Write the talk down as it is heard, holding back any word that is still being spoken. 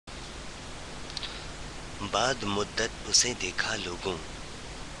बाद मुद्दत उसे देखा लोगों,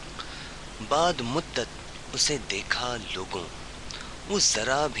 बाद मुद्दत उसे देखा लोगों, वो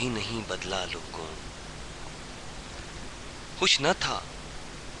जरा भी नहीं बदला लोगों। खुश न था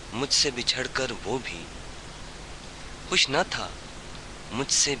मुझसे बिछड़कर वो भी, खुश न था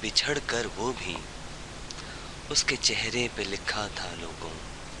मुझसे बिछड़कर वो भी, उसके चेहरे पे लिखा था लोगों।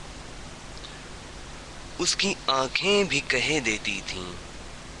 उसकी आंखें भी कहे देती थीं,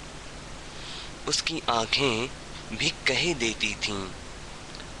 उसकी आंखें भी कहे देती थीं,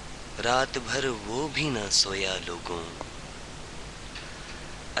 रात भर वो भी ना सोया लोगों।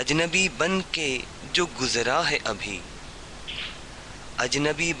 अजनबी बन के जो गुजरा है अभी,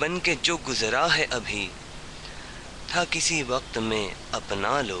 अजनबी बन के जो गुजरा है अभी, था किसी वक्त में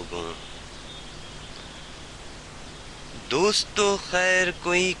अपना लोगों। दोस्तों खैर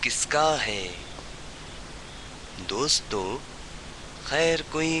कोई किसका है, दोस्तों खैर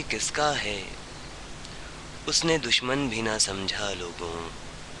कोई किसका है, उसने दुश्मन भी ना समझा लोगों।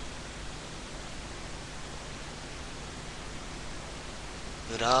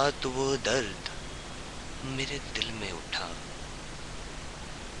 रात वो दर्द मेरे दिल में उठा,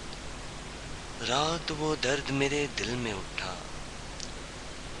 रात वो दर्द मेरे दिल में उठा,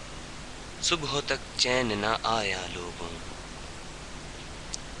 सुबह तक चैन ना आया लोगों।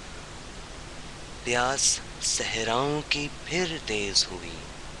 प्यास सहराओं की फिर तेज हुई,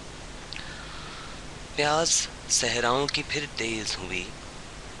 प्यास सहराओं की फिर तेज हुई,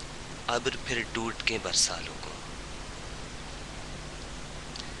 अब्र फिर टूट के बरसा लोगों।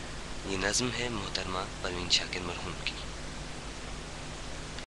 ये नज़्म है मोहतरमा परवीन शाकिर मरहूम की।